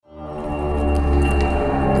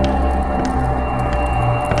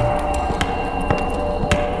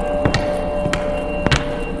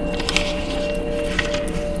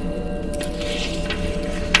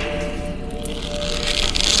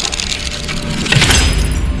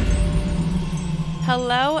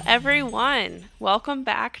Hello, everyone. Welcome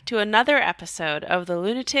back to another episode of the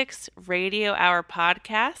Lunatics Radio Hour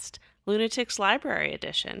podcast, Lunatics Library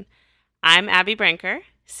Edition. I'm Abby Brinker,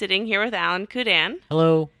 sitting here with Alan Kudan.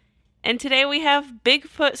 Hello. And today we have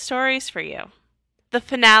Bigfoot stories for you. The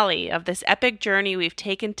finale of this epic journey we've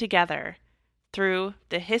taken together through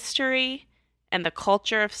the history and the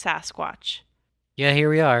culture of Sasquatch. Yeah, here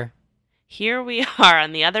we are. Here we are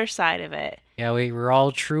on the other side of it. Yeah, we're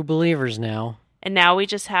all true believers now. And now we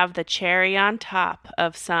just have the cherry on top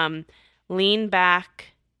of some lean back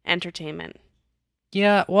entertainment.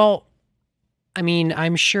 Yeah, well, I mean,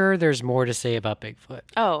 I'm sure there's more to say about Bigfoot.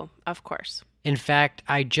 Oh, of course. In fact,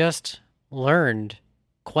 I just learned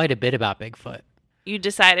quite a bit about Bigfoot. You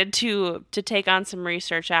decided to take on some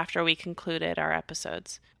research after we concluded our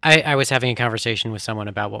episodes. I was having a conversation with someone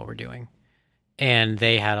about what we're doing, and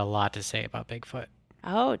they had a lot to say about Bigfoot.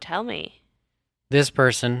 Oh, tell me. This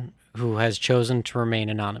person, who has chosen to remain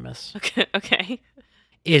anonymous, Okay.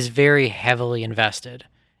 is very heavily invested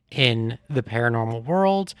in the paranormal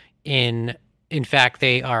world. In fact,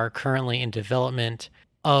 they are currently in development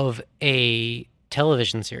of a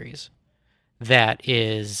television series that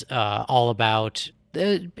is all about,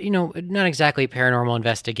 not exactly paranormal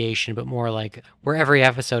investigation, but more like where every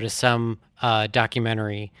episode is some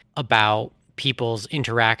documentary about people's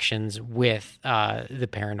interactions with the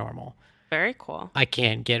paranormal. Very cool. I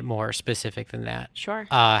can't get more specific than that. Sure.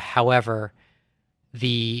 However,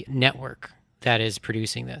 the network that is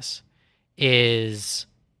producing this is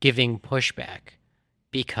giving pushback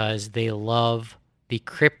because they love the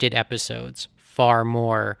cryptid episodes far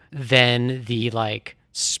more than the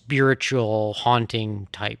spiritual haunting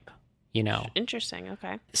type, Interesting.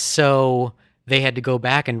 Okay. So they had to go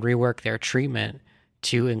back and rework their treatment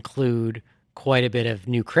to include quite a bit of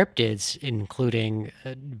new cryptids, including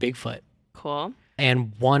Bigfoot. Cool.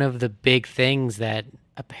 And one of the big things that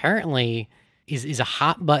apparently is a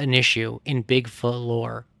hot button issue in Bigfoot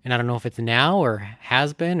lore, and I don't know if it's now or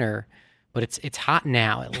has been, but it's hot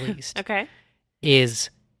now at least. Okay. Is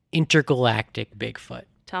intergalactic Bigfoot.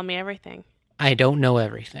 Tell me everything. I don't know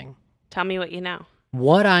everything. Tell me what you know.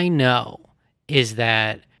 What I know is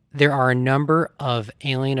that there are a number of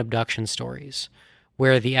alien abduction stories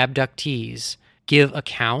where the abductees give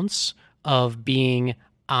accounts of being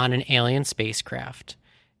on an alien spacecraft,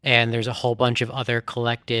 and there's a whole bunch of other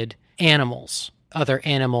collected animals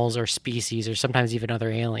or species, or sometimes even other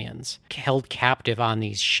aliens, held captive on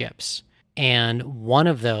these ships. And one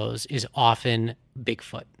of those is often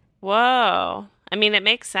Bigfoot. Whoa. I mean, it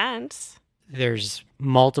makes sense. There's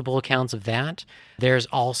multiple accounts of that. There's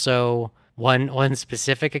also one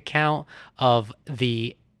specific account of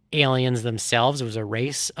the aliens themselves. It was a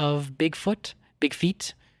race of Bigfoots.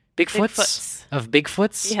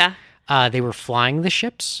 Yeah. They were flying the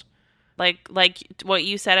ships. Like what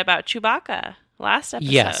you said about Chewbacca last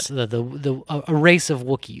episode. Yes, a race of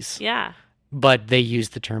Wookiees. Yeah. But they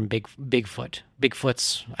used the term Bigfoot.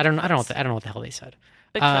 Bigfoots. I don't know what the hell they said.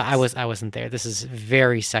 I wasn't there. This is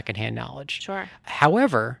very secondhand knowledge. Sure.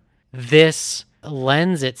 However, this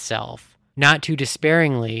lends itself not too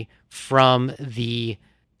despairingly from the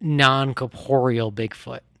non-corporeal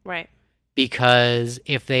Bigfoot. Right. Because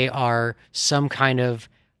if they are some kind of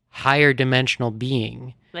higher dimensional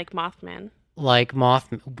being, like Mothman, not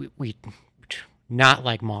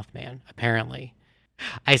like Mothman, apparently.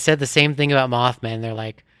 I said the same thing about Mothman. They're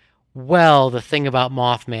like, well, the thing about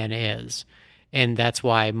Mothman is, and that's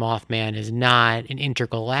why Mothman is not an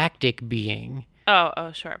intergalactic being.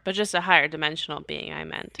 Oh, sure, but just a higher dimensional being. I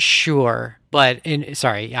meant. Sure, but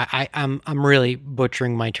I'm really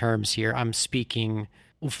butchering my terms here. I'm speaking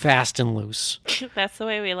fast and loose. That's the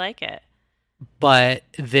way we like it. But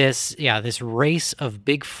this race of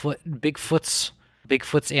Bigfoot's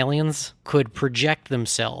aliens could project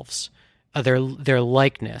themselves, their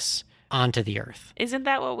likeness onto the earth. Isn't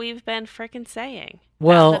that what we've been frickin' saying?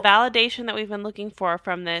 Well, the validation that we've been looking for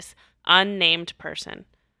from this unnamed person.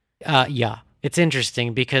 Yeah, it's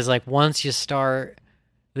interesting because once you start,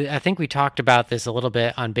 I think we talked about this a little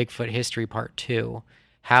bit on Bigfoot History Part 2,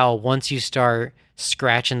 how once you start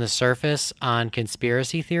scratching the surface on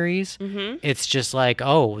conspiracy theories, it's just a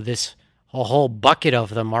whole bucket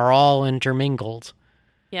of them are all intermingled.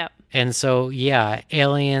 Yep. And so, yeah,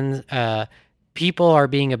 aliens, people are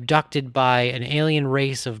being abducted by an alien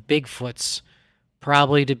race of Bigfoots,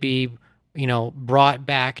 probably to be, brought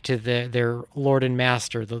back to their Lord and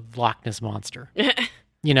Master, the Loch Ness Monster.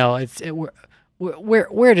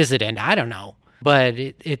 Where does it end? I don't know. But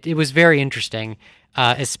it was very interesting.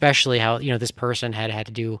 especially how, this person had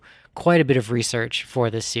to do quite a bit of research for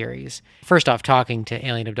this series. First off, talking to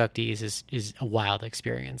alien abductees is a wild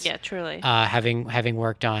experience. Yeah, truly. Having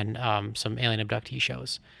worked on some alien abductee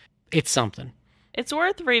shows, it's something. It's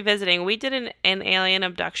worth revisiting. We did an alien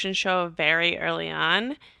abduction show very early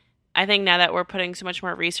on. I think now that we're putting so much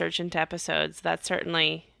more research into episodes, that's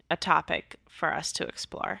certainly a topic for us to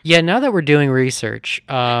explore. Yeah, now that we're doing research,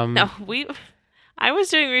 I was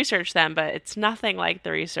doing research then, but it's nothing like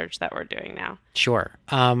the research that we're doing now. Sure.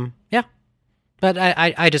 Yeah. But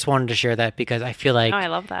I just wanted to share that because I feel like I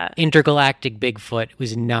love that. intergalactic Bigfoot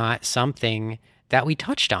was not something that we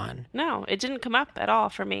touched on. No, it didn't come up at all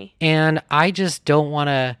for me. And I just don't want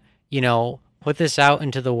to, put this out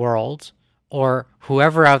into the world or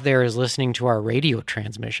whoever out there is listening to our radio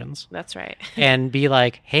transmissions. That's right. And be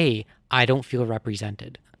like, hey, I don't feel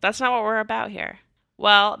represented. That's not what we're about here.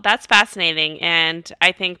 Well, that's fascinating, and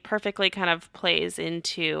I think perfectly kind of plays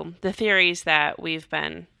into the theories that we've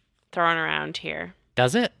been throwing around here.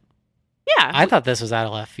 Does it? Yeah. I thought this was out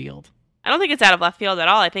of left field. I don't think it's out of left field at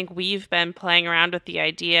all. I think we've been playing around with the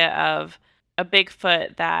idea of a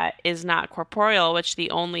Bigfoot that is not corporeal, which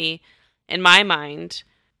the only, in my mind,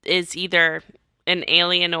 is either an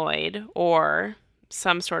alienoid or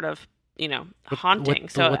some sort of, haunting.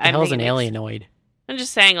 What the hell's an alienoid? I'm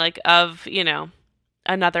just saying, of,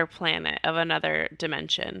 another planet, of another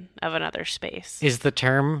dimension, of another space. Is the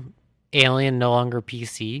term alien no longer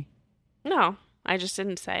PC? No, I just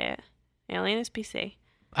didn't say it. Alien is PC.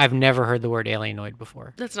 I've never heard the word alienoid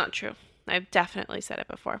before. That's not true. I've definitely said it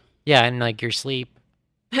before. Yeah, in your sleep.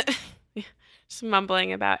 Just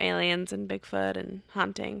mumbling about aliens and Bigfoot and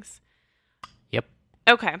hauntings. Yep.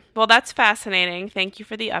 Okay, well, that's fascinating. Thank you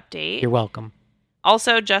for the update. You're welcome.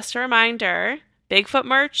 Also, just a reminder, Bigfoot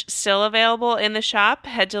merch still available in the shop.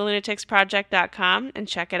 Head to lunaticsproject.com and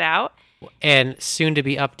check it out. And soon to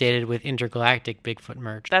be updated with intergalactic Bigfoot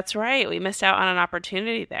merch. That's right. We missed out on an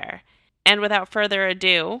opportunity there. And without further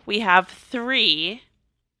ado, we have 3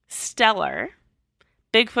 stellar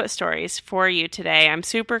Bigfoot stories for you today. I'm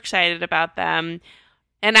super excited about them.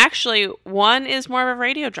 And actually, one is more of a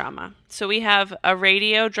radio drama. So we have a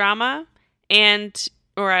radio drama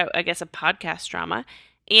or I guess a podcast drama,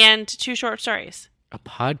 and 2 short stories. A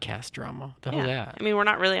podcast drama? The hell is that? I mean, we're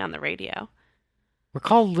not really on the radio. We're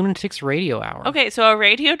called Lunatics Radio Hour. Okay, so a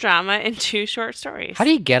radio drama and 2 short stories. How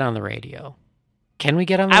do you get on the radio? Can we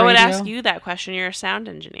get on the radio? I would ask you that question. You're a sound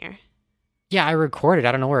engineer. Yeah, I record it.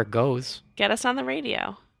 I don't know where it goes. Get us on the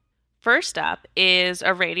radio. First up is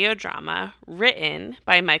a radio drama written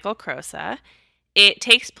by Michael Crosa. It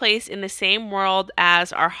takes place in the same world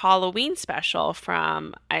as our Halloween special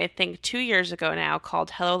from, I think, 2 years ago now,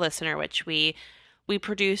 called Hello Listener, which we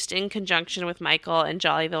produced in conjunction with Michael and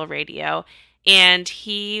Jollyville Radio. And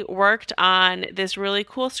he worked on this really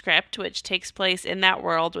cool script, which takes place in that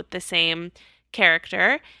world with the same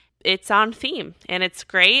character. It's on theme, and it's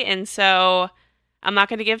great. And so I'm not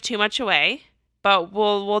going to give too much away, but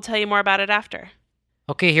we'll tell you more about it after.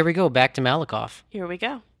 Okay, here we go. Back to Malakoff. Here we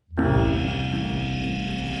go.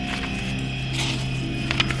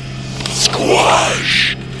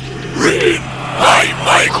 Squash, written by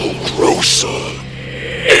Michael Crosa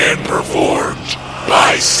and performed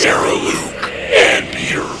by Sarah Luke and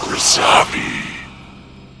Peter Grisapi.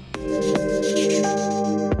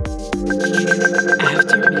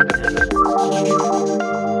 After midnight.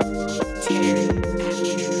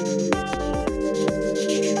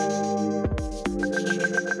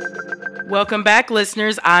 Welcome back,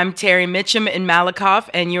 listeners. I'm Terry Mitchum in Malakoff,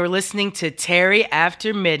 and you're listening to Terry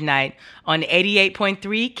After Midnight on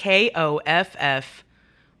 88.3 KOFF.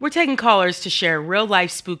 We're taking callers to share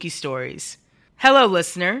real-life spooky stories. Hello,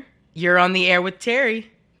 listener. You're on the air with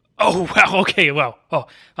Terry. Oh, wow, okay, well,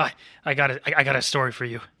 I got a story for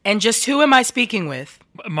you. And just who am I speaking with?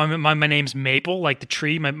 My name's Maple, like the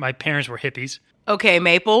tree. My parents were hippies. Okay,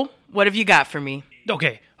 Maple, what have you got for me?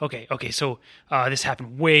 Okay, so this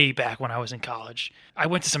happened way back when I was in college. I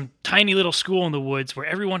went to some tiny little school in the woods where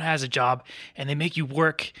everyone has a job and they make you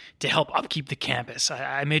work to help upkeep the campus.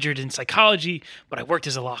 I majored in psychology, but I worked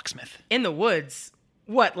as a locksmith. In the woods?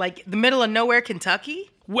 What, like the middle of nowhere,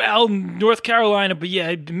 Kentucky? Well, North Carolina, but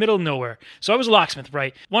yeah, middle of nowhere. So I was a locksmith,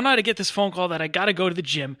 right? One night I get this phone call that I gotta go to the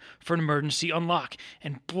gym for an emergency unlock.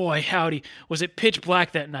 And boy, howdy, was it pitch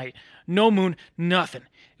black that night. No moon, nothing.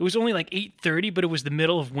 It was only like 8:30, but it was the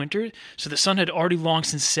middle of winter, so the sun had already long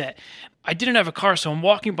since set. I didn't have a car, so I'm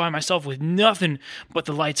walking by myself with nothing but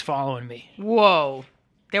the lights following me. Whoa,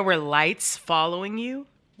 there were lights following you?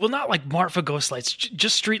 Well, not like Marfa ghost lights,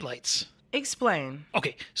 just street lights. Explain.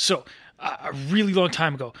 Okay, so a really long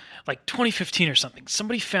time ago, like 2015 or something,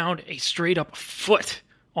 somebody found a straight up foot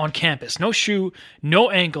on campus. No shoe, no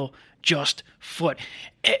ankle, just foot.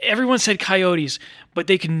 Everyone said coyotes, but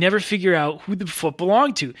they could never figure out who the foot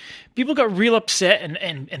belonged to. People got real upset,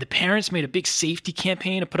 and the parents made a big safety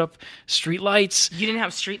campaign to put up street lights. You didn't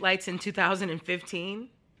have street lights in 2015?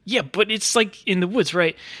 Yeah, but it's like in the woods,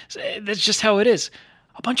 right? That's just how it is.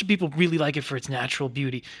 A bunch of people really like it for its natural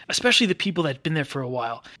beauty, especially the people that had been there for a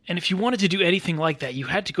while. And if you wanted to do anything like that, you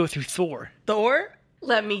had to go through Thor. Thor?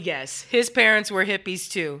 Let me guess. His parents were hippies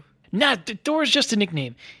too. Nah, Thor is just a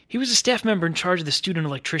nickname. He was a staff member in charge of the student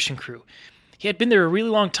electrician crew. He had been there a really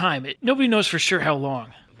long time. Nobody knows for sure how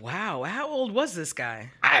long. Wow, how old was this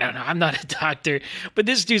guy? I don't know. I'm not a doctor. But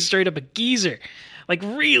this dude's straight up a geezer. Like,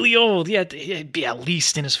 really old. He'd be at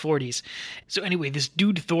least in his 40s. So anyway, this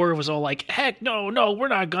dude Thor was all like, heck no, we're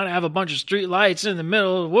not going to have a bunch of street lights in the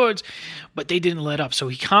middle of the woods. But they didn't let up. So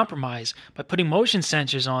he compromised by putting motion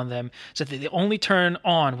sensors on them so that they only turn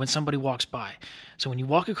on when somebody walks by. So when you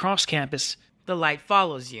walk across campus... the light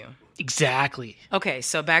follows you. Exactly. Okay,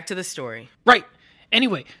 so back to the story. Right.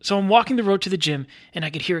 Anyway, so I'm walking the road to the gym, and I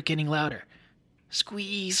could hear it getting louder.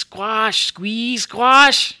 Squeeze, squash, squeeze,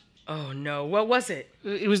 squash. Oh no, what was it?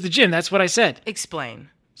 It was the gym, that's what I said. Explain.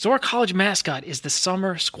 So our college mascot is the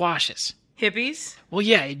Summer Squashes. Hippies? Well,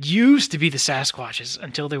 yeah, it used to be the Sasquatches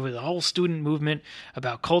until there was a whole student movement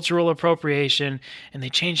about cultural appropriation, and they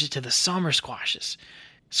changed it to the Summer Squashes.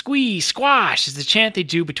 Squeeze, squash is the chant they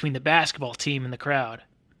do between the basketball team and the crowd.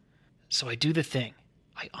 So I do the thing.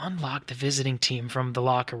 I unlock the visiting team from the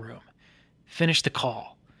locker room. Finish the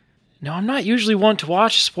call. Now, I'm not usually one to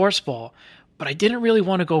watch sports ball, but I didn't really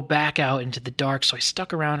want to go back out into the dark, so I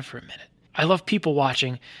stuck around for a minute. I love people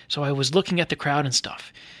watching, so I was looking at the crowd and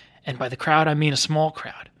stuff. And by the crowd, I mean a small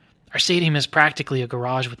crowd. Our stadium is practically a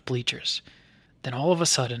garage with bleachers. Then all of a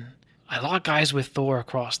sudden, I lock eyes with Thor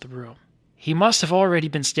across the room. He must have already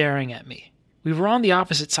been staring at me. We were on the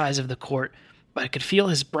opposite sides of the court, but I could feel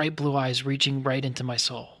his bright blue eyes reaching right into my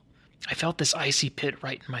soul. I felt this icy pit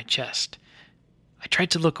right in my chest. I tried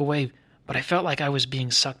to look away, but I felt like I was being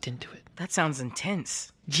sucked into it. That sounds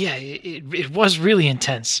intense. Yeah, it was really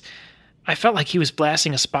intense. I felt like he was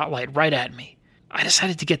blasting a spotlight right at me. I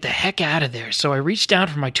decided to get the heck out of there, so I reached down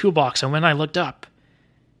for my toolbox, and when I looked up,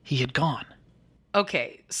 he had gone.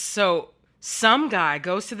 Okay, so some guy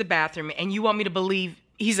goes to the bathroom and you want me to believe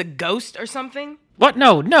he's a ghost or something? What?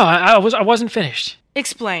 No, I wasn't finished.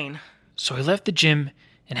 Explain. So I left the gym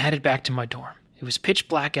and headed back to my dorm. It was pitch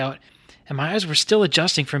black out, and my eyes were still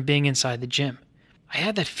adjusting from being inside the gym. I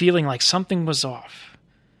had that feeling like something was off.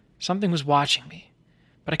 Something was watching me.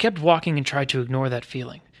 But I kept walking and tried to ignore that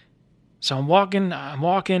feeling. So I'm walking.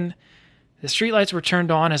 The streetlights were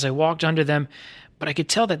turned on as I walked under them, but I could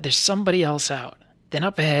tell that there's somebody else out. Then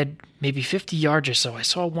up ahead, maybe 50 yards or so, I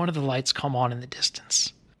saw one of the lights come on in the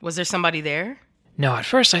distance. Was there somebody there? No, at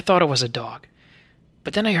first I thought it was a dog.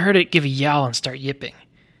 But then I heard it give a yowl and start yipping.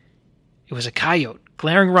 It was a coyote,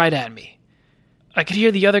 glaring right at me. I could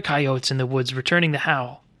hear the other coyotes in the woods returning the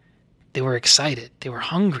howl. They were excited. They were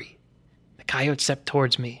hungry. The coyote stepped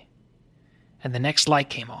towards me, and the next light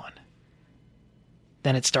came on.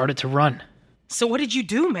 Then it started to run. So what did you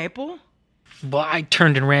do, Maple? Well, I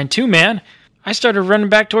turned and ran too, man. I started running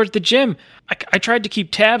back towards the gym. I tried to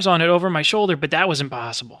keep tabs on it over my shoulder, but that was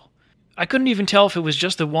impossible. I couldn't even tell if it was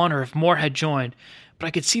just the one or if more had joined, but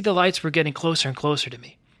I could see the lights were getting closer and closer to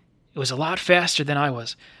me. It was a lot faster than I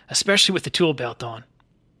was, especially with the tool belt on.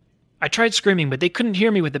 I tried screaming, but they couldn't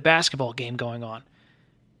hear me with the basketball game going on.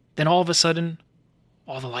 Then all of a sudden,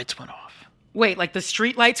 all the lights went off. Wait, like the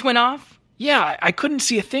street lights went off? Yeah, I couldn't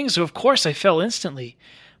see a thing, so of course I fell instantly.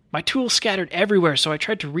 My tools scattered everywhere, so I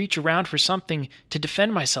tried to reach around for something to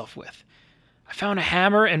defend myself with. I found a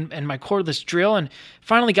hammer and my cordless drill and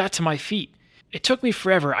finally got to my feet. It took me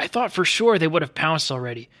forever. I thought for sure they would have pounced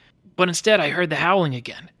already. But instead, I heard the howling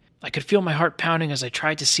again. I could feel my heart pounding as I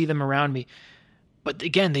tried to see them around me. But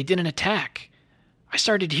again, they didn't attack. I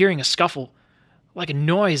started hearing a scuffle, like a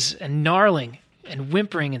noise and gnarling and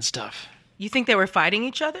whimpering and stuff. You think they were fighting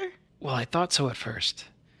each other? Well, I thought so at first.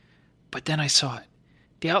 But then I saw it.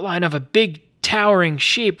 The outline of a big, towering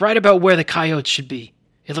shape right about where the coyotes should be.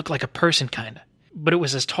 It looked like a person, kinda. But it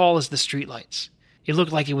was as tall as the streetlights. It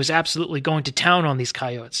looked like it was absolutely going to town on these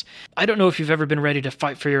coyotes. I don't know if you've ever been ready to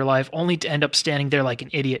fight for your life, only to end up standing there like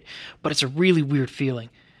an idiot, but it's a really weird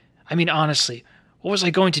feeling. I mean, honestly, what was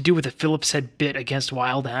I going to do with a Phillips head bit against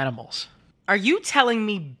wild animals? Are you telling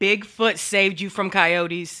me Bigfoot saved you from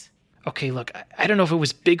coyotes? Okay, look, I don't know if it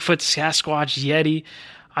was Bigfoot, Sasquatch, Yeti.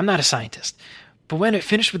 I'm not a scientist. But when it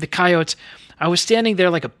finished with the coyotes, I was standing there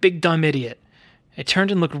like a big dumb idiot. It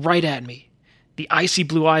turned and looked right at me. The icy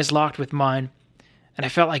blue eyes locked with mine, and I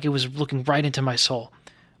felt like it was looking right into my soul.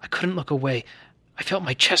 I couldn't look away. I felt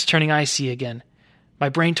my chest turning icy again. My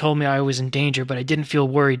brain told me I was in danger, but I didn't feel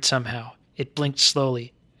worried somehow. It blinked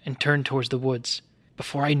slowly and turned towards the woods.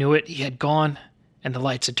 Before I knew it, he had gone, and the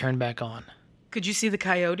lights had turned back on. Could you see the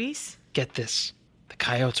coyotes? Get this. The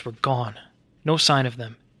coyotes were gone. No sign of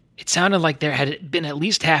them. It sounded like there had been at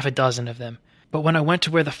least half a dozen of them. But when I went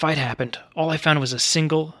to where the fight happened, all I found was a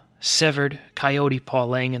single, severed coyote paw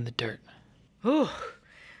laying in the dirt. Ooh,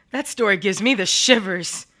 that story gives me the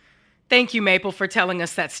shivers. Thank you, Maple, for telling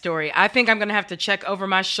us that story. I think I'm going to have to check over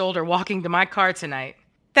my shoulder walking to my car tonight.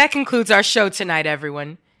 That concludes our show tonight,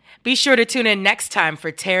 everyone. Be sure to tune in next time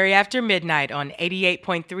for Terry After Midnight on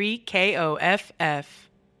 88.3 KOFF.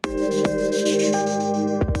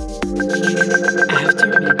 After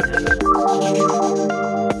Midnight.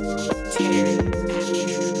 Terry.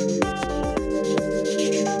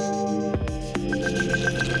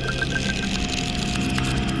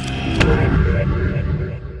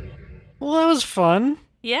 Well, that was fun.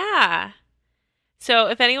 Yeah. So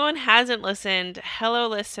if anyone hasn't listened, Hello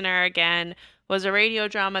Listener again was a radio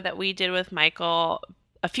drama that we did with Michael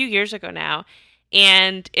a few years ago now.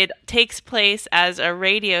 And it takes place as a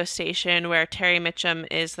radio station where Terry Mitchum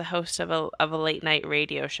is the host of a late night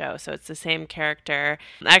radio show. So it's the same character.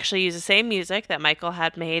 I actually use the same music that Michael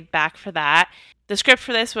had made back for that. The script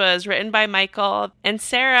for this was written by Michael, and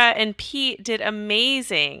Sarah and Pete did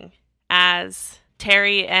amazing as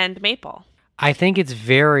Terry and Maple. I think it's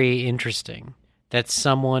very interesting that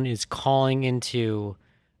someone is calling into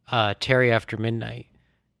Terry After Midnight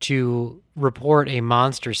to report a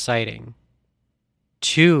monster sighting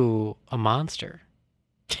to a monster.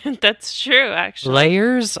 That's true, actually.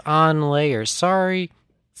 Layers on layers. Sorry.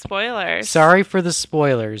 Spoilers. Sorry for the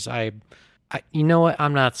spoilers. I you know what?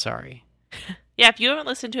 I'm not sorry. Yeah, if you haven't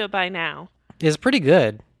listened to it by now. It's pretty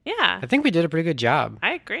good. Yeah. I think we did a pretty good job.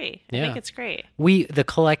 I agree. I think it's great. The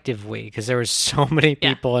collective we, because there were so many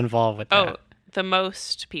people involved with that. Oh, the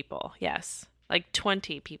most people, yes. Like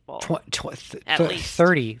 20 people. At least.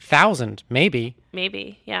 30,000, maybe.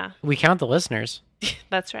 Maybe, yeah. We count the listeners.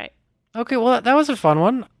 That's right. Okay, well, that was a fun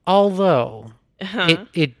one. Although,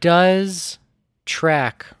 it does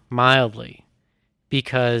track mildly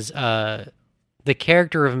because the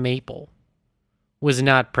character of Maple was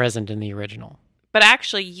not present in the original. But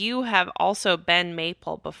actually, you have also been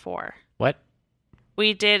Maple before. What?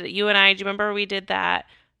 We did, you and I, do you remember we did that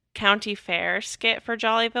county fair skit for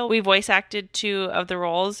Jollyville? We voice acted 2 of the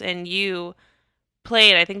roles, and you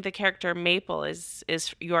played, I think the character Maple is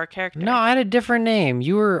your character. No, I had a different name.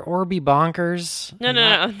 You were Orby Bonkers.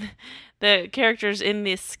 No. The characters in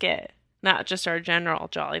this skit, not just our general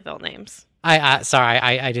Jollyville names. Sorry,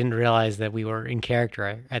 I didn't realize that we were in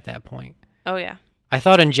character at that point. Oh, yeah. I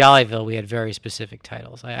thought in Jollyville we had very specific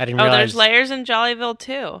titles. I didn't realize. There's layers in Jollyville,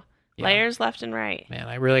 too. Yeah. Layers left and right. Man,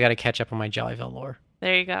 I really got to catch up on my Jollyville lore.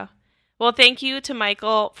 There you go. Well, thank you to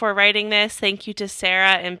Michael for writing this. Thank you to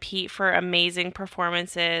Sarah and Pete for amazing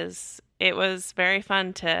performances. It was very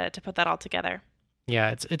fun to put that all together.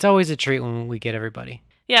 Yeah, it's always a treat when we get everybody.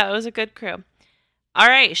 Yeah, it was a good crew. All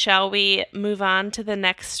right, shall we move on to the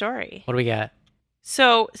next story? What do we got?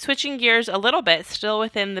 So, switching gears a little bit, still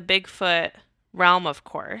within the Bigfoot realm, of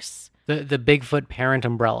course. The Bigfoot parent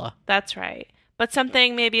umbrella. That's right. But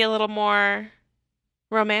something maybe a little more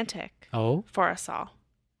romantic. Oh? For us all.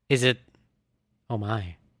 Is it? Oh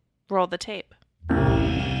my. Roll the tape.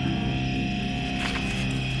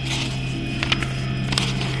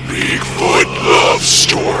 Bigfoot Love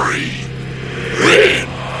Story. Written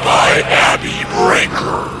by Abby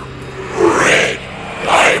Brinker. Read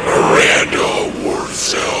by Miranda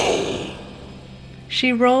Wurzel.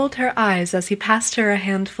 She rolled her eyes as he passed her a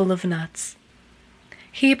handful of nuts.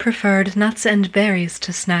 He preferred nuts and berries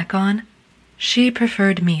to snack on. She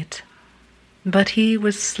preferred meat. But he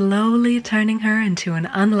was slowly turning her into an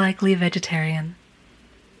unlikely vegetarian.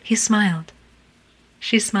 He smiled.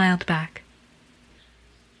 She smiled back.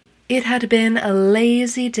 It had been a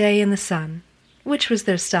lazy day in the sun, which was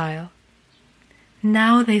their style.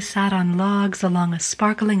 Now they sat on logs along a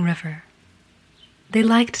sparkling river. They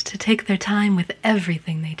liked to take their time with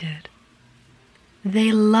everything they did.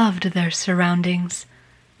 They loved their surroundings.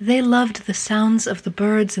 They loved the sounds of the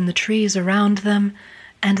birds in the trees around them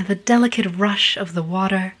and the delicate rush of the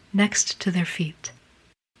water next to their feet.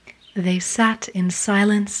 They sat in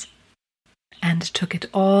silence and took it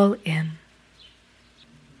all in.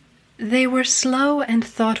 They were slow and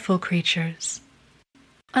thoughtful creatures,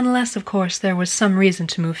 unless, of course, there was some reason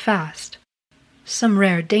to move fast, some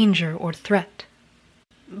rare danger or threat.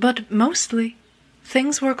 But mostly,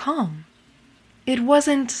 things were calm. It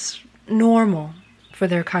wasn't normal for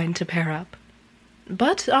their kind to pair up.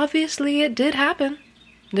 But obviously it did happen.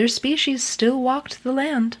 Their species still walked the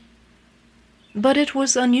land. But it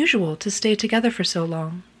was unusual to stay together for so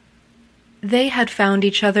long. They had found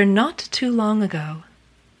each other not too long ago.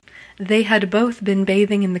 They had both been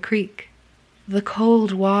bathing in the creek. The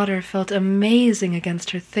cold water felt amazing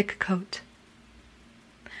against her thick coat.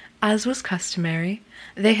 As was customary,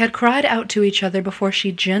 they had cried out to each other before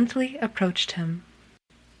she gently approached him.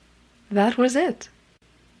 That was it.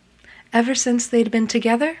 Ever since they'd been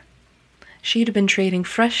together, she'd been trading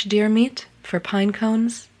fresh deer meat for pine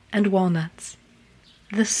cones and walnuts.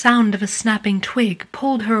 The sound of a snapping twig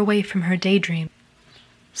pulled her away from her daydream.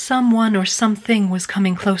 Someone or something was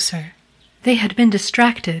coming closer. They had been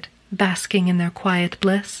distracted, basking in their quiet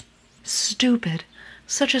bliss. Stupid.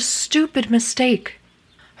 Such a stupid mistake.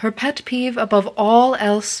 Her pet peeve above all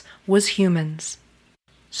else was humans.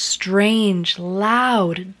 Strange,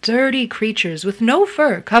 loud, dirty creatures with no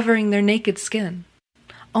fur covering their naked skin.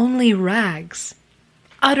 Only rags.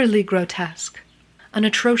 Utterly grotesque. An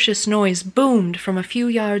atrocious noise boomed from a few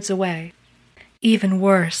yards away. Even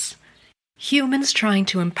worse, humans trying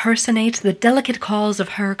to impersonate the delicate calls of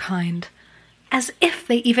her kind, as if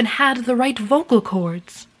they even had the right vocal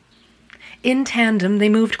cords. In tandem, they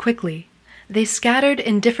moved quickly. They scattered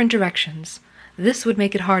in different directions. This would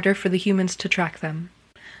make it harder for the humans to track them.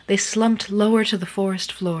 They slumped lower to the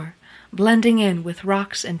forest floor, blending in with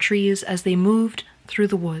rocks and trees as they moved through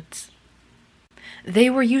the woods. They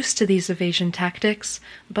were used to these evasion tactics,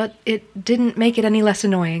 but it didn't make it any less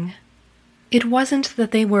annoying. It wasn't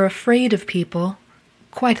that they were afraid of people,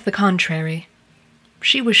 quite the contrary.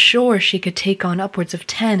 She was sure she could take on upwards of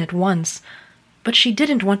 10 at once, but she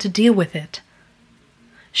didn't want to deal with it.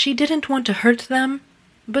 She didn't want to hurt them,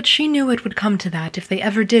 but she knew it would come to that if they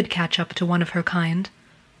ever did catch up to one of her kind.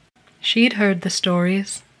 She'd heard the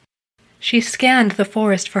stories. She scanned the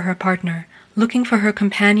forest for her partner, looking for her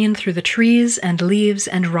companion through the trees and leaves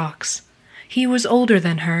and rocks. He was older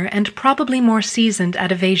than her and probably more seasoned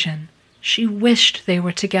at evasion. She wished they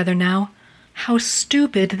were together now. How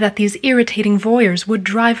stupid that these irritating voyeurs would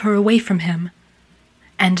drive her away from him.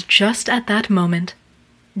 And just at that moment,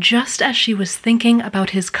 just as she was thinking about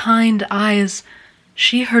his kind eyes,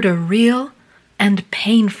 she heard a real and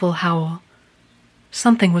painful howl.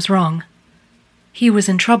 Something was wrong. He was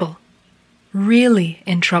in trouble. Really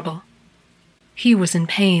in trouble. He was in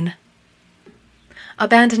pain.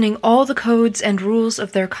 Abandoning all the codes and rules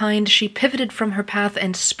of their kind, she pivoted from her path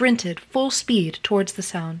and sprinted full speed towards the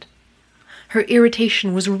sound. Her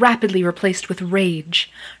irritation was rapidly replaced with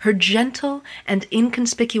rage. Her gentle and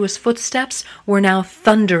inconspicuous footsteps were now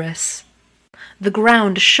thunderous. The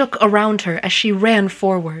ground shook around her as she ran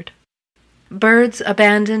forward. Birds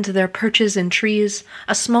abandoned their perches in trees.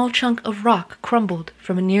 A small chunk of rock crumbled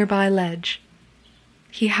from a nearby ledge.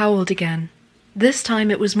 He howled again. This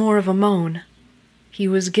time it was more of a moan. He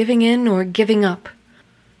was giving in or giving up.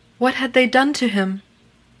 What had they done to him?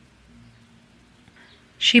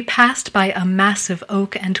 She passed by a massive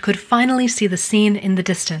oak and could finally see the scene in the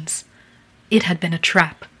distance. It had been a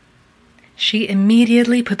trap. She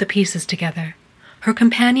immediately put the pieces together. Her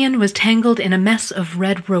companion was tangled in a mess of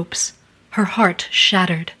red ropes. Her heart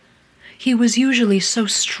shattered. He was usually so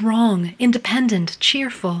strong, independent,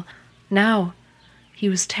 cheerful. Now, he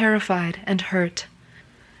was terrified and hurt.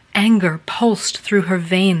 Anger pulsed through her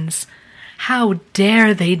veins. How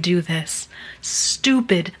dare they do this?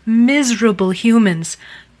 Stupid, miserable humans.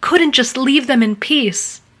 Couldn't just leave them in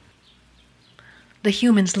peace. The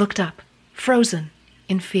humans looked up, frozen,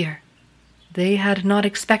 in fear. They had not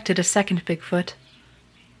expected a second Bigfoot.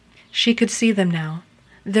 She could see them now.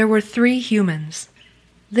 There were 3 humans.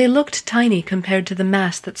 They looked tiny compared to the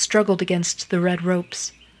mass that struggled against the red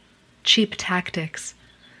ropes. Cheap tactics.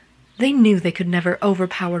 They knew they could never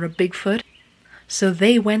overpower a Bigfoot, so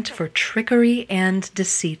they went for trickery and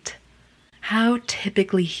deceit. How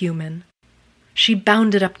typically human. She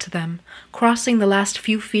bounded up to them, crossing the last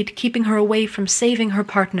few feet, keeping her away from saving her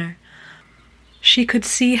partner. She could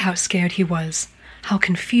see how scared he was, how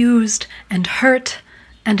confused and hurt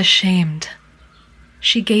and ashamed.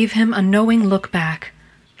 She gave him a knowing look back.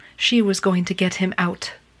 She was going to get him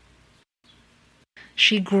out.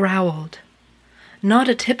 She growled. Not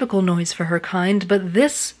a typical noise for her kind, but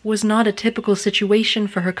this was not a typical situation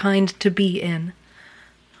for her kind to be in.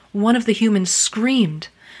 One of the humans screamed,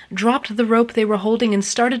 dropped the rope they were holding, and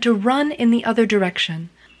started to run in the other direction,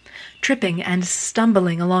 tripping and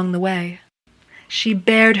stumbling along the way. She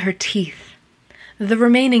bared her teeth. The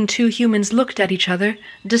remaining 2 humans looked at each other,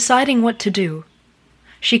 deciding what to do.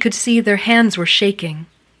 She could see their hands were shaking.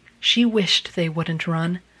 She wished they wouldn't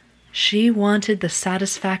run. She wanted the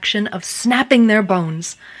satisfaction of snapping their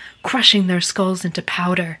bones, crushing their skulls into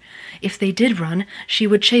powder. If they did run, she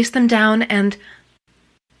would chase them down and...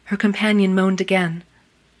 Her companion moaned again.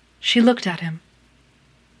 She looked at him.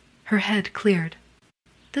 Her head cleared.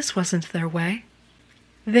 This wasn't their way.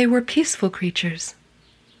 They were peaceful creatures.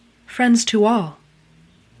 Friends to all.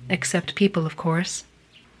 Except people, of course.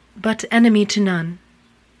 But enemy to none.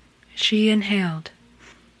 She inhaled,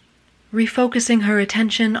 refocusing her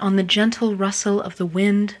attention on the gentle rustle of the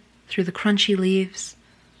wind through the crunchy leaves,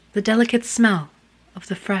 the delicate smell of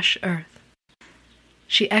the fresh earth.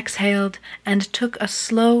 She exhaled and took a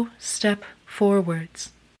slow step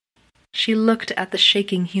forwards. She looked at the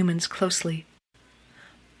shaking humans closely.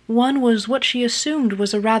 One was what she assumed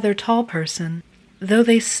was a rather tall person, though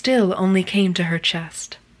they still only came to her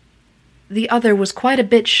chest. The other was quite a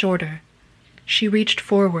bit shorter. She reached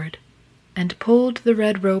forward and pulled the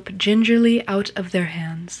red rope gingerly out of their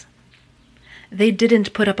hands. They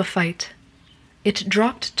didn't put up a fight. It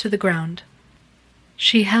dropped to the ground.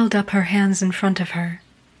 She held up her hands in front of her.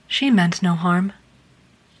 She meant no harm.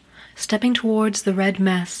 Stepping towards the red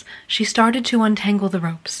mess, she started to untangle the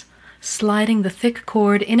ropes, sliding the thick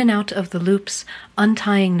cord in and out of the loops,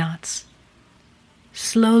 untying knots.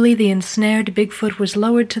 Slowly the ensnared Bigfoot was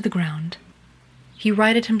lowered to the ground. He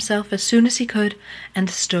righted himself as soon as he could and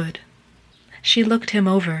stood. She looked him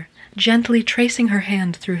over, gently tracing her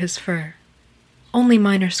hand through his fur. Only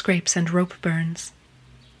minor scrapes and rope burns.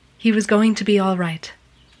 He was going to be all right.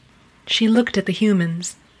 She looked at the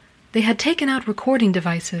humans. They had taken out recording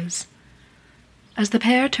devices. As the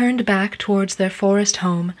pair turned back towards their forest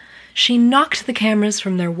home, she knocked the cameras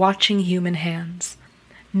from their watching human hands,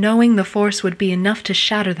 knowing the force would be enough to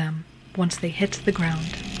shatter them once they hit the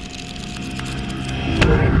ground.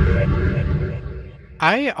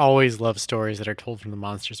 I always love stories that are told from the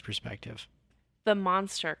monster's perspective. The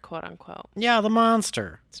monster, quote unquote. Yeah, the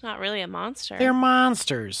monster. It's not really a monster. They're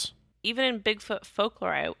monsters. Even in Bigfoot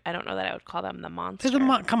folklore, I don't know that I would call them the monster.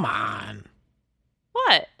 They're come on.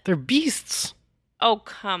 What? They're beasts. Oh,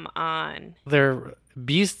 come on. They're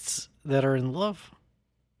beasts that are in love.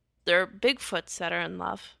 They're Bigfoots that are in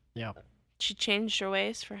love. Yeah. She changed her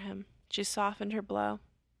ways for him. She softened her blow.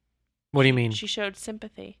 What do you mean? She showed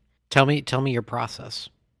sympathy. Tell me your process.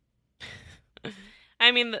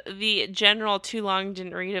 I mean, the general too long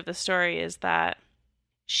didn't read of the story is that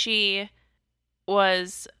she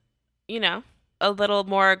was, a little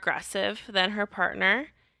more aggressive than her partner.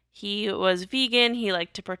 He was vegan. He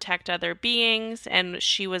liked to protect other beings, and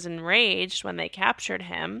she was enraged when they captured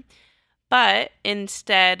him. But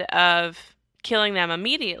instead of killing them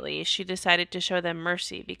immediately, she decided to show them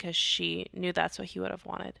mercy because she knew that's what he would have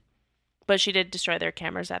wanted. But she did destroy their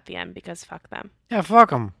cameras at the end because fuck them. Yeah, fuck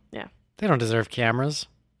them. Yeah. They don't deserve cameras.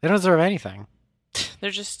 They don't deserve anything.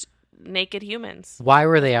 They're just naked humans. Why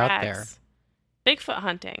were they out there? Rags. Bigfoot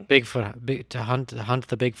hunting. To hunt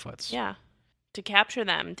the Bigfoots. Yeah. To capture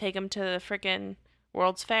them, take them to the frickin'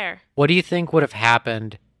 World's Fair. What do you think would have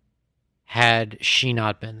happened had she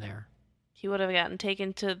not been there? He would have gotten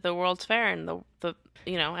taken to the World's Fair and the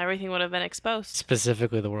everything would have been exposed.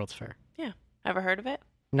 Specifically the World's Fair. Yeah. Ever heard of it?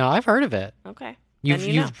 No, I've heard of it. Okay.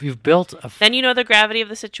 You've built a... Then you know the gravity of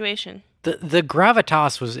the situation. The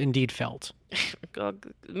gravitas was indeed felt.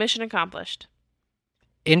 Mission accomplished.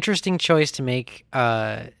 Interesting choice to make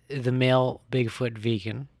the male Bigfoot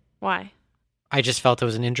vegan. Why? I just felt it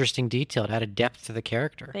was an interesting detail. It had a depth to the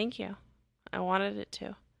character. Thank you. I wanted it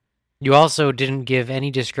to. You also didn't give any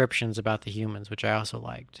descriptions about the humans, which I also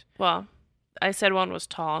liked. Well, I said one was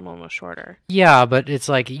tall and one was shorter. Yeah, but it's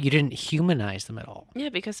like you didn't humanize them at all. Yeah,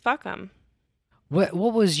 because fuck them. What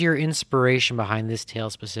was your inspiration behind this tale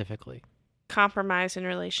specifically? Compromise in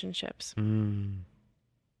relationships. Mm.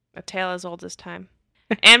 A tale as old as time.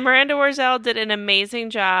 And Miranda Warzel did an amazing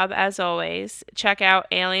job, as always. Check out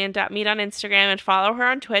alien.meet on Instagram and follow her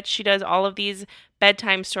on Twitch. She does all of these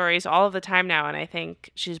bedtime stories all of the time now, and I think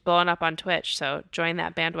she's blowing up on Twitch, so join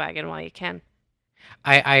that bandwagon while you can.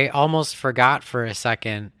 I almost forgot for a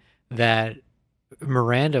second that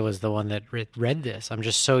Miranda was the one that read this. I'm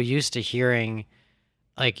just so used to hearing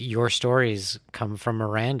like your stories come from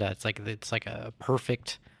Miranda. It's like a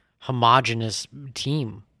perfect homogenous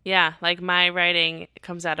team. Yeah, like my writing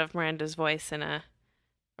comes out of Miranda's voice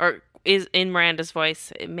or is in Miranda's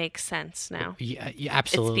voice. It makes sense now. Yeah,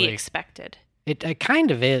 absolutely. It's the expected. It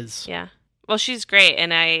kind of is. Yeah. Well, she's great,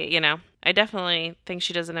 and I definitely think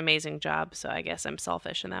she does an amazing job. So I guess I'm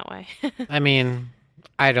selfish in that way. I mean,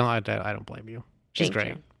 I don't blame you. She's Thank great.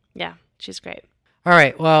 you. Yeah, she's great. All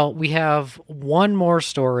right. Well, we have one more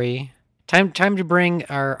story. Time to bring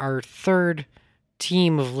our third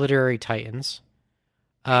team of literary titans.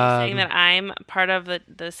 Saying that I'm part of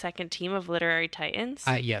the second team of Literary Titans?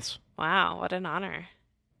 Yes. Wow, what an honor.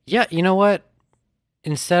 Yeah, you know what?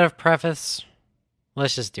 Instead of preface,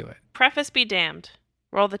 let's just do it. Preface be damned.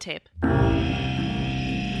 Roll the tape.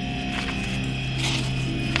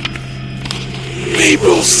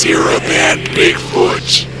 Maple Syrup and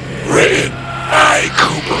Bigfoot. Written by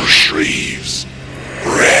Cooper Shreves.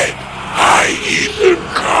 Read by Ethan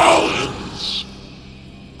Collins.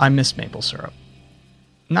 I miss maple syrup.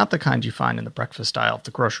 Not the kind you find in the breakfast aisle at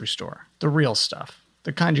the grocery store. The real stuff.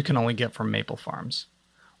 The kind you can only get from maple farms.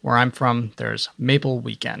 Where I'm from, there's Maple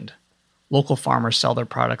Weekend. Local farmers sell their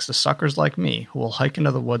products to suckers like me who will hike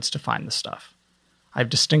into the woods to find the stuff. I have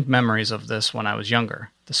distinct memories of this when I was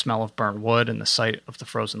younger, the smell of burnt wood and the sight of the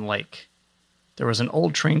frozen lake. There was an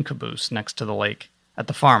old train caboose next to the lake at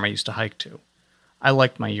the farm I used to hike to. I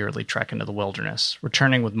liked my yearly trek into the wilderness,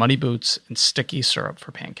 returning with muddy boots and sticky syrup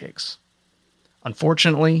for pancakes.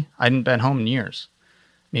 Unfortunately, I hadn't been home in years.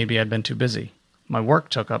 Maybe I'd been too busy. My work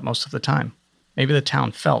took up most of the time. Maybe the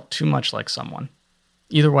town felt too much like someone.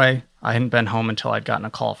 Either way, I hadn't been home until I'd gotten a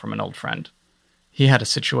call from an old friend. He had a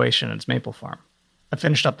situation at his maple farm. I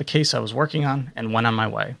finished up the case I was working on and went on my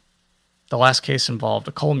way. The last case involved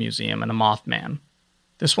a coal museum and a Mothman.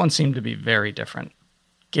 This one seemed to be very different.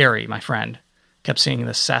 Gary, my friend, kept seeing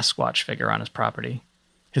this Sasquatch figure on his property.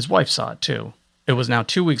 His wife saw it too. It was now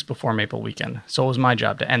 2 weeks before Maple Weekend, so it was my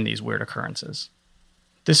job to end these weird occurrences.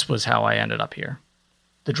 This was how I ended up here.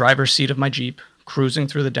 The driver's seat of my Jeep, cruising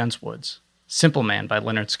through the dense woods. Simple Man by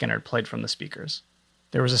Lynyrd Skynyrd played from the speakers.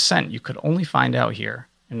 There was a scent you could only find out here,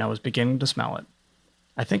 and I was beginning to smell it.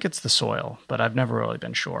 I think it's the soil, but I've never really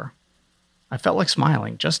been sure. I felt like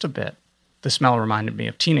smiling, just a bit. The smell reminded me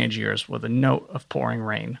of teenage years with a note of pouring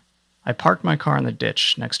rain. I parked my car in the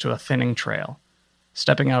ditch next to a thinning trail.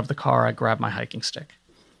 Stepping out of the car, I grabbed my hiking stick.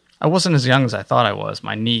 I wasn't as young as I thought I was.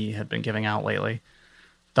 My knee had been giving out lately.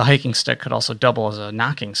 The hiking stick could also double as a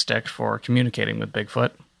knocking stick for communicating with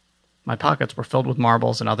Bigfoot. My pockets were filled with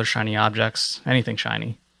marbles and other shiny objects, anything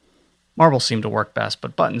shiny. Marbles seemed to work best,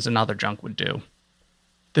 but buttons and other junk would do.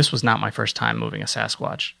 This was not my first time moving a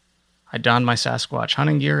Sasquatch. I donned my Sasquatch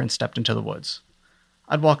hunting gear and stepped into the woods.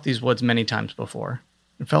 I'd walked these woods many times before.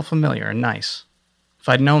 It felt familiar and nice. If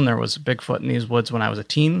I'd known there was a Bigfoot in these woods when I was a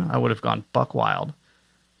teen, I would have gone buck wild.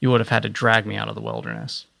 You would have had to drag me out of the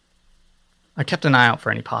wilderness. I kept an eye out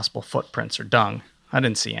for any possible footprints or dung. I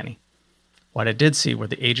didn't see any. What I did see were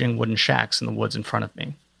the aging wooden shacks in the woods in front of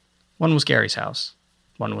me. One was Gary's house.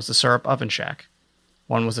 One was the syrup oven shack.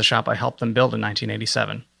 One was the shop I helped them build in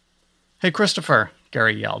 1987. "Hey, Christopher,"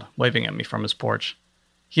 Gary yelled, waving at me from his porch.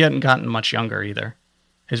 He hadn't gotten much younger either.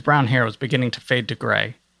 His brown hair was beginning to fade to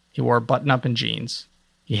gray. He wore a button-up and jeans.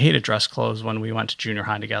 He hated dress clothes when we went to junior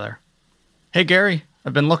high together. "Hey, Gary,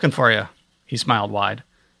 I've been looking for you." He smiled wide.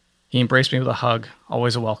 He embraced me with a hug,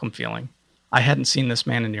 always a welcome feeling. I hadn't seen this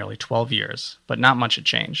man in nearly 12 years, but not much had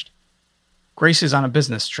changed. "Gracie's on a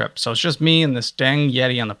business trip, so it's just me and this dang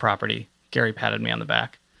Yeti on the property." Gary patted me on the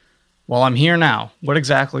back. "Well, I'm here now. What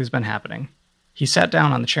exactly has been happening?" He sat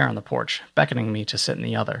down on the chair on the porch, beckoning me to sit in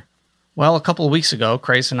the other. "Well, a couple of weeks ago,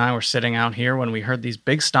 Grace and I were sitting out here when we heard these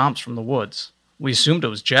big stomps from the woods. We assumed it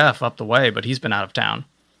was Jeff up the way, but he's been out of town.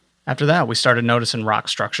 After that, we started noticing rock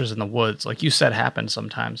structures in the woods, like you said happened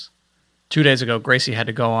sometimes. 2 days ago, Gracie had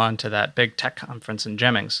to go on to that big tech conference in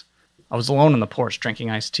Jennings. I was alone on the porch drinking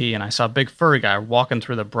iced tea, and I saw a big furry guy walking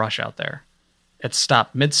through the brush out there. It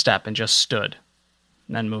stopped mid-step and just stood,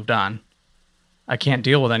 and then moved on. I can't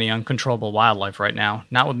deal with any uncontrollable wildlife right now,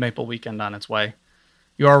 not with Maple Weekend on its way.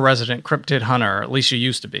 You're a resident cryptid hunter, or at least you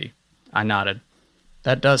used to be." I nodded.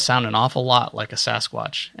 "That does sound an awful lot like a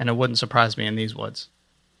Sasquatch, and it wouldn't surprise me in these woods."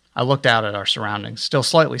 I looked out at our surroundings, still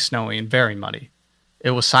slightly snowy and very muddy.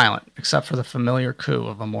 It was silent, except for the familiar coo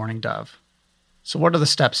of a mourning dove. "So what are the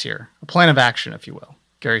steps here? A plan of action, if you will."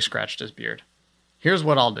 Gary scratched his beard. "Here's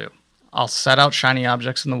what I'll do. I'll set out shiny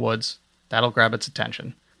objects in the woods. That'll grab its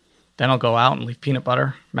attention. Then I'll go out and leave peanut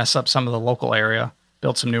butter, mess up some of the local area,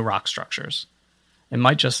 build some new rock structures. It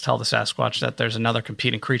might just tell the Sasquatch that there's another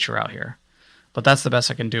competing creature out here. But that's the best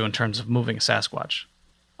I can do in terms of moving a Sasquatch."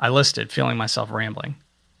 I listed, feeling myself rambling.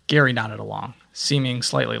 Gary nodded along, seeming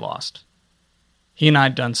slightly lost. He and I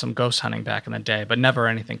had done some ghost hunting back in the day, but never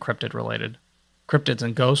anything cryptid-related. Cryptids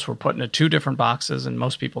and ghosts were put into 2 different boxes, and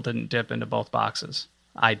most people didn't dip into both boxes.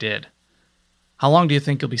 I did. "How long do you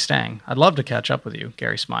think you'll be staying? I'd love to catch up with you,"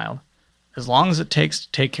 Gary smiled. "As long as it takes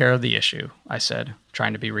to take care of the issue," I said,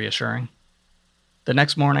 trying to be reassuring. The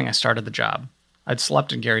next morning, I started the job. I'd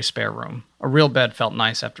slept in Gary's spare room. A real bed felt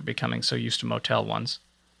nice after becoming so used to motel ones.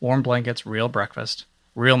 Warm blankets, real breakfast,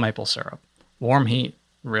 real maple syrup, warm heat,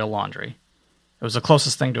 real laundry. It was the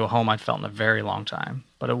closest thing to a home I'd felt in a very long time,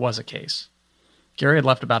 but it was a case. Gary had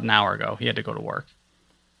left about an hour ago. He had to go to work.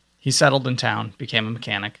 He settled in town, became a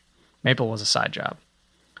mechanic. Maple was a side job.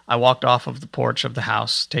 I walked off of the porch of the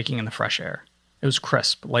house, taking in the fresh air. It was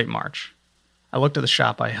crisp, late March. I looked at the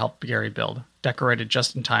shop I helped Gary build, decorated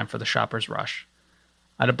just in time for the shopper's rush.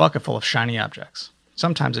 I had a bucket full of shiny objects.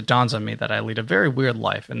 Sometimes it dawns on me that I lead a very weird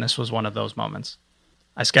life, and this was one of those moments.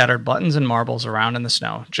 I scattered buttons and marbles around in the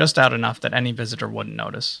snow, just out enough that any visitor wouldn't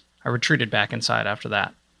notice. I retreated back inside after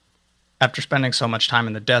that. After spending so much time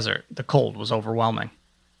in the desert, the cold was overwhelming.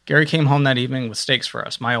 Gary came home that evening with steaks for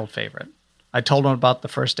us, my old favorite. I told him about the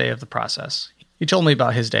first day of the process. He told me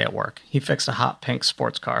about his day at work. He fixed a hot pink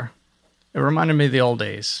sports car. It reminded me of the old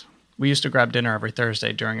days. We used to grab dinner every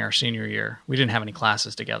Thursday during our senior year. We didn't have any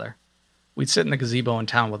classes together. We'd sit in the gazebo in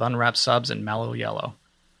town with unwrapped subs and mellow yellow.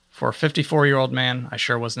 For a 54-year-old man, I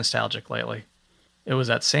sure was nostalgic lately. It was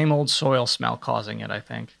that same old soil smell causing it, I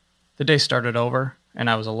think. The day started over, and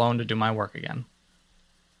I was alone to do my work again.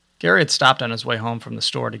 Gary had stopped on his way home from the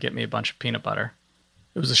store to get me a bunch of peanut butter.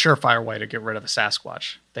 It was a surefire way to get rid of a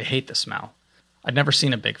Sasquatch. They hate the smell. I'd never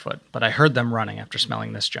seen a Bigfoot, but I heard them running after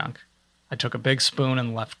smelling this junk. I took a big spoon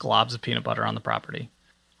and left globs of peanut butter on the property.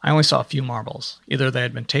 I only saw a few marbles. Either they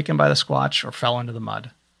had been taken by the Squatch or fell into the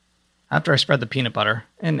mud. After I spread the peanut butter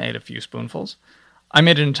and ate a few spoonfuls, I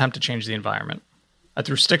made an attempt to change the environment. I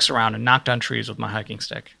threw sticks around and knocked on trees with my hiking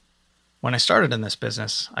stick. When I started in this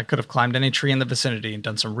business, I could have climbed any tree in the vicinity and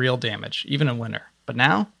done some real damage, even in winter. But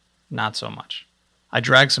now, not so much. I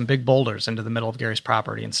dragged some big boulders into the middle of Gary's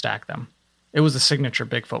property and stacked them. It was the signature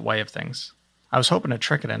Bigfoot way of things. I was hoping to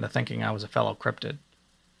trick it into thinking I was a fellow cryptid.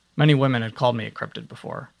 Many women had called me a cryptid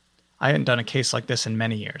before. I hadn't done a case like this in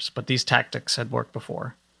many years, but these tactics had worked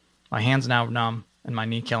before. My hands now numb and my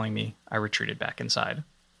knee killing me, I retreated back inside.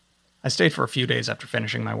 I stayed for a few days after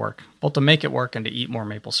finishing my work, both to make it work and to eat more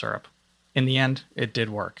maple syrup. In the end, it did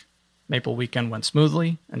work. Maple Weekend went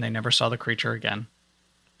smoothly, and they never saw the creature again.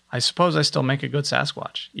 I suppose I still make a good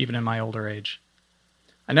Sasquatch, even in my older age.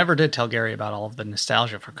 I never did tell Gary about all of the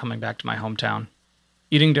nostalgia for coming back to my hometown.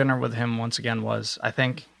 Eating dinner with him once again was, I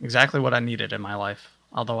think, exactly what I needed in my life,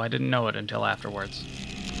 although I didn't know it until afterwards.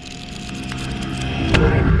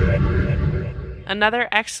 Another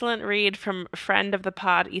excellent read from friend of the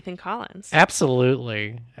pod, Ethan Collins.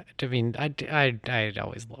 Absolutely. I mean, I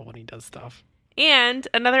always love when he does stuff. And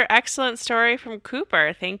another excellent story from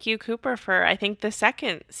Cooper. Thank you, Cooper, for, I think, the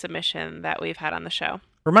second submission that we've had on the show.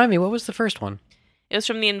 Remind me, what was the first one? It was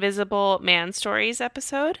from the Invisible Man Stories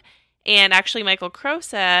episode. And actually, Michael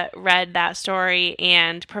Crosa read that story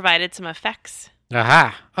and provided some effects.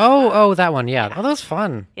 Aha. Oh, that one. Yeah. Oh, that was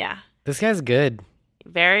fun. Yeah. This guy's good.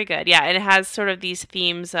 Very good. Yeah, and it has sort of these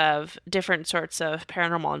themes of different sorts of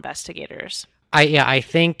paranormal investigators. I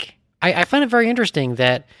think I find it very interesting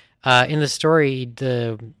that in the story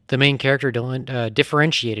the main character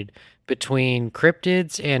differentiated between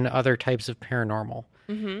cryptids and other types of paranormal,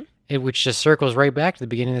 which just circles right back to the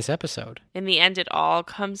beginning of this episode. In the end, it all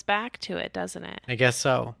comes back to it, doesn't it? I guess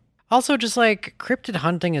so. Also, just like cryptid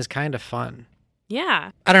hunting is kind of fun.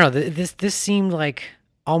 Yeah. I don't know. This seemed like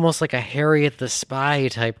almost like a Harriet the Spy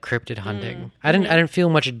type cryptid hunting. I didn't feel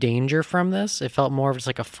much danger from this. It felt more of just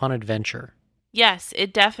like a fun adventure. Yes,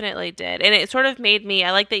 it definitely did. And it sort of made me,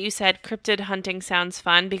 I like that you said cryptid hunting sounds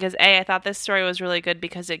fun because I thought this story was really good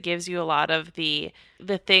because it gives you a lot of the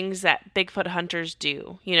things that Bigfoot hunters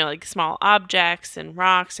do, you know, like small objects and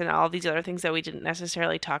rocks and all these other things that we didn't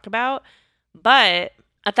necessarily talk about. But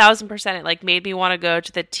 1,000%, it like made me want to go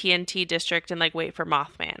to the TNT district and like wait for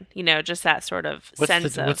Mothman. You know, just that sort of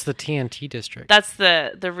sense of. What's the TNT district? That's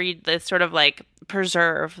the sort of like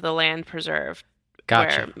preserve, the land preserve.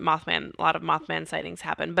 Gotcha. Where a lot of Mothman sightings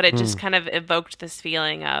happen. But it just kind of evoked this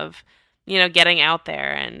feeling of, you know, getting out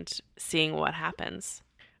there and seeing what happens.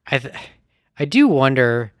 I do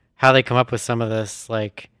wonder how they come up with some of this,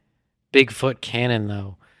 like, Bigfoot canon,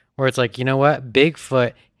 though, where it's like, you know what?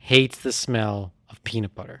 Bigfoot hates the smell of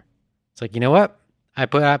peanut butter. It's like, you know what? I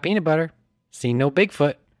put out peanut butter, see no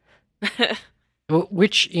Bigfoot.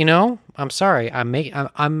 Which, you know, I'm sorry,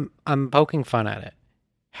 I'm poking fun at it.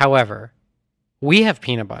 However, we have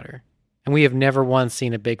peanut butter, and we have never once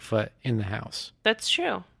seen a Bigfoot in the house. That's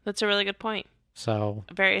true. That's a really good point. So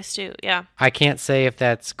very astute, yeah. I can't say if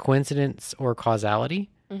that's coincidence or causality,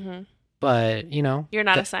 but, you know. You're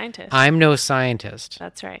not a scientist. I'm no scientist.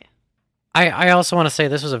 That's right. I also want to say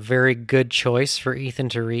this was a very good choice for Ethan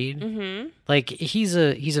to read. Mm-hmm. Like, he's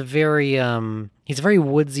a very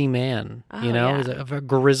woodsy man, you know? Yeah. He's a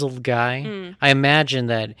grizzled guy. Mm. I imagine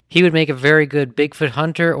that he would make a very good Bigfoot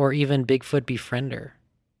hunter or even Bigfoot befriender.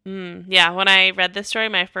 Yeah, when I read this story,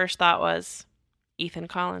 my first thought was, Ethan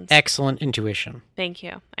Collins. Excellent intuition. Thank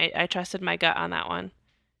you. I trusted my gut on that one.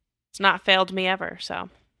 It's not failed me ever, so.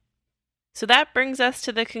 So that brings us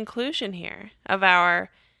to the conclusion here of our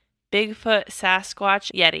Bigfoot, Sasquatch,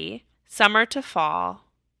 Yeti, summer to fall,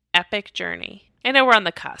 epic journey. I know we're on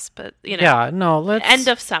the cusp, but, Yeah, no, let's... End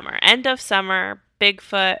of summer,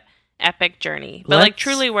 Bigfoot, epic journey. But, like,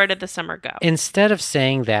 truly, where did the summer go? Instead of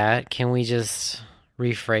saying that, can we just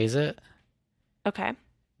rephrase it? Okay.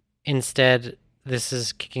 Instead, this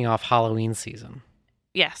is kicking off Halloween season.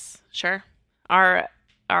 Yes, sure. Our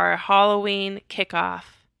Halloween kickoff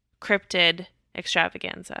cryptid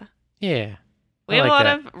extravaganza. Yeah. We have a lot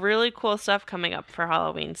of really cool stuff coming up for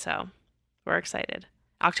Halloween, so we're excited.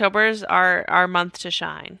 October's our month to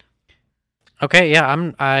shine. Okay,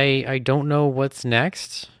 yeah, I don't know what's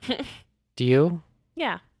next. Do you?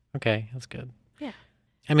 Yeah. Okay, that's good. Yeah.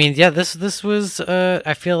 I mean, yeah, this was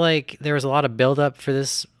I feel like there was a lot of build up for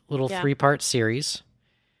this little 3-part series.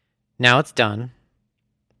 Now it's done.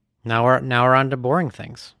 Now we're on to boring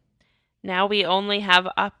things. Now we only have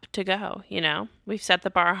up to go, We've set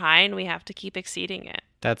the bar high and we have to keep exceeding it.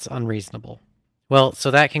 That's unreasonable. Well,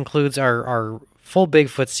 so that concludes our full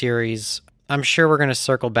Bigfoot series. I'm sure we're going to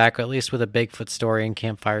circle back at least with a Bigfoot story and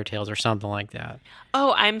Campfire Tales or something like that.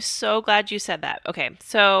 Oh, I'm so glad you said that. Okay,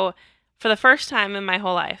 so for the first time in my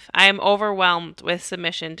whole life, I am overwhelmed with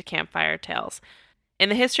submission to Campfire Tales. In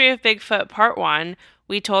the History of Bigfoot Part 1,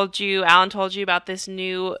 Alan told you about this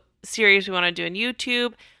new series we want to do on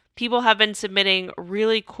YouTube. People have been submitting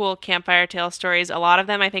really cool Campfire Tale stories. A lot of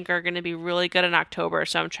them I think are going to be really good in October.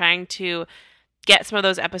 So I'm trying to get some of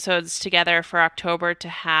those episodes together for October to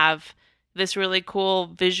have this really cool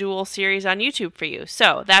visual series on YouTube for you.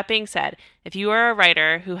 So that being said, if you are a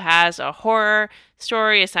writer who has a horror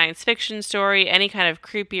story, a science fiction story, any kind of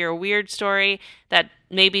creepy or weird story that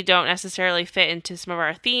maybe don't necessarily fit into some of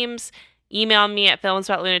our themes, email me at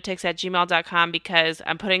filmsaboutlunatics@gmail.com because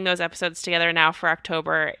I'm putting those episodes together now for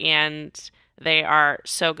October and they are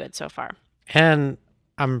so good so far. And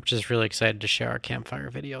I'm just really excited to share our campfire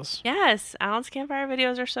videos. Yes, Alan's campfire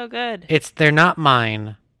videos are so good. They're not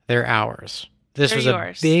mine, they're ours. This was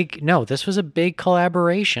yours. This was a big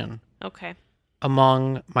collaboration. Okay.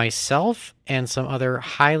 Among myself and some other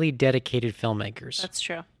highly dedicated filmmakers. That's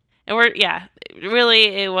true. And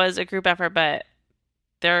it was a group effort, but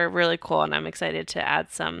they're really cool, and I'm excited to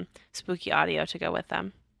add some spooky audio to go with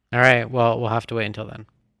them. All right, well, we'll have to wait until then.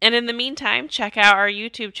 And in the meantime, check out our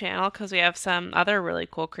YouTube channel because we have some other really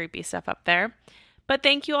cool, creepy stuff up there. But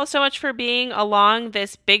thank you all so much for being along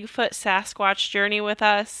this Bigfoot Sasquatch journey with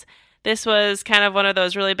us. This was kind of one of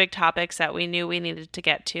those really big topics that we knew we needed to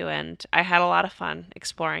get to, and I had a lot of fun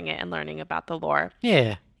exploring it and learning about the lore.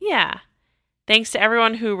 Yeah. Yeah. Thanks to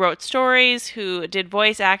everyone who wrote stories, who did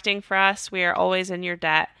voice acting for us. We are always in your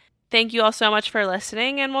debt. Thank you all so much for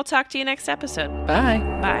listening, and we'll talk to you next episode. Bye.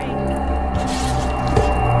 Bye.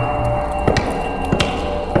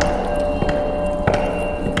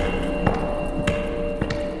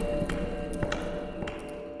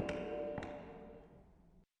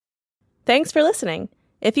 Thanks for listening.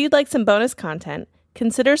 If you'd like some bonus content,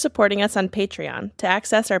 consider supporting us on Patreon to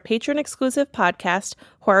access our patron-exclusive podcast,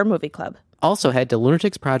 Horror Movie Club. Also, head to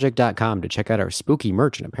lunaticsproject.com to check out our spooky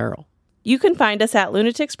merch and apparel. You can find us at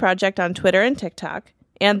Lunatics Project on Twitter and TikTok,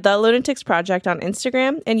 and The Lunatics Project on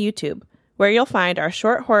Instagram and YouTube, where you'll find our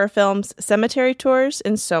short horror films, cemetery tours,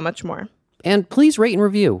 and so much more. And please rate and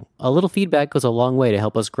review. A little feedback goes a long way to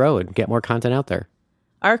help us grow and get more content out there.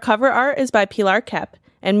 Our cover art is by Pilar Kep,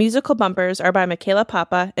 and musical bumpers are by Michaela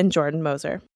Papa and Jordan Moser.